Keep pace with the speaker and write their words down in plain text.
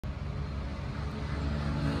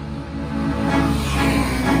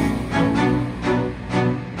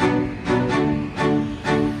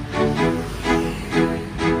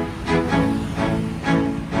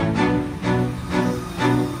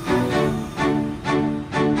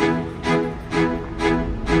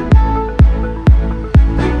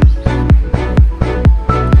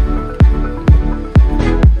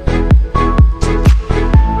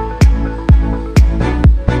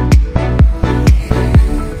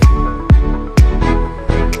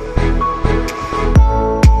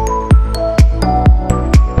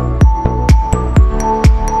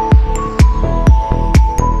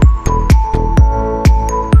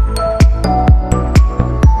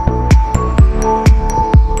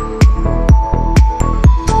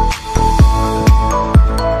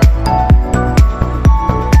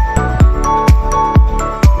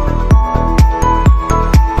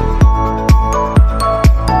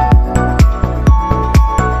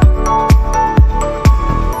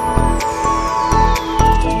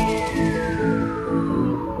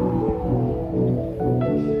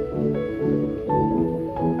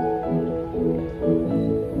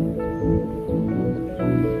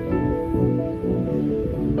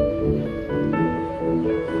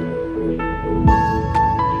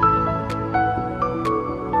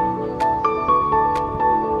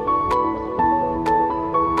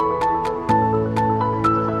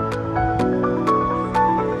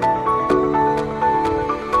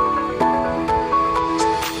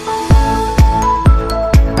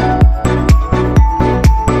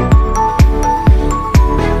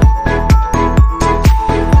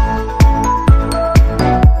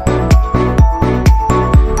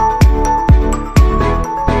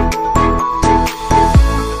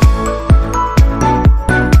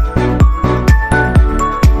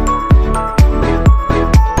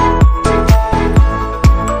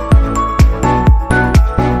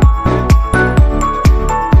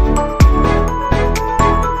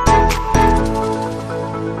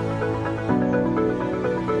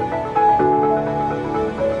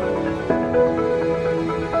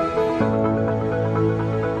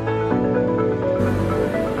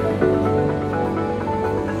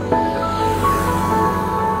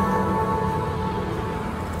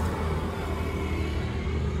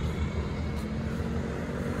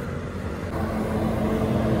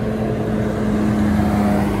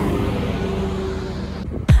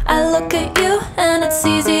look at you and it's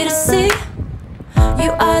easy to see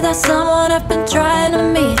you are that someone I've been trying to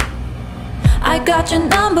meet. I got your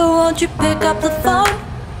number, won't you pick up the phone?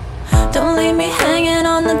 Don't leave me hanging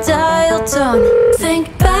on the dial tone.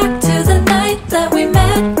 Think back to the night that we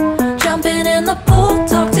met, jumping in the pool,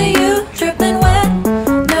 talk to you, dripping wet.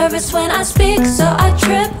 Nervous when I speak, so I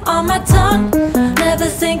trip on my tongue. Never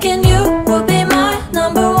thinking you would be my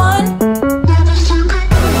number one. Nervous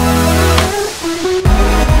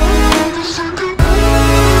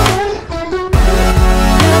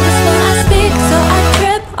when I speak, so I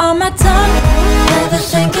trip on my tongue. Never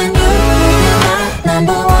thinking you would be my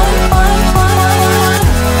number one.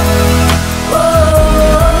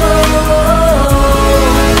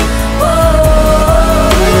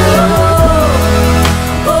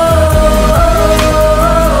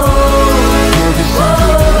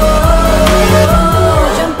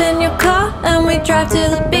 Drive to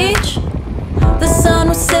the beach. The sun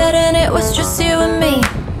was setting, it was just you and me.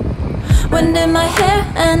 Wind in my hair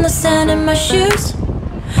and the sand in my shoes.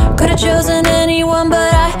 Could've chosen anyone,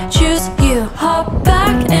 but I choose you. Hop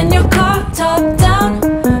back in your car, top down.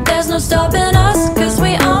 There's no stopping us, cause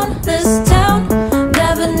we own this town.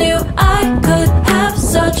 Never knew I could have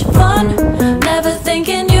such fun. Never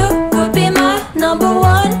thinking you would be my number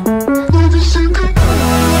one.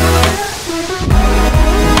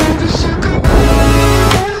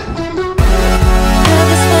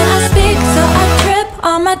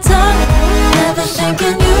 On my tongue, never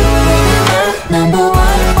thinking you would be my number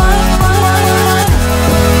one.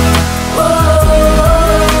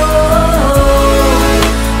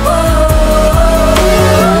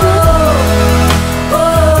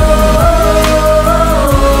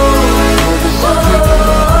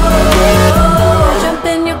 Jump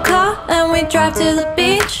in your car and we drive to the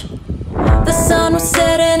beach. The sun was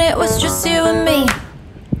setting, it was just you and me.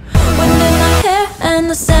 Wind in my hair and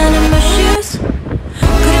the sand in my shoes.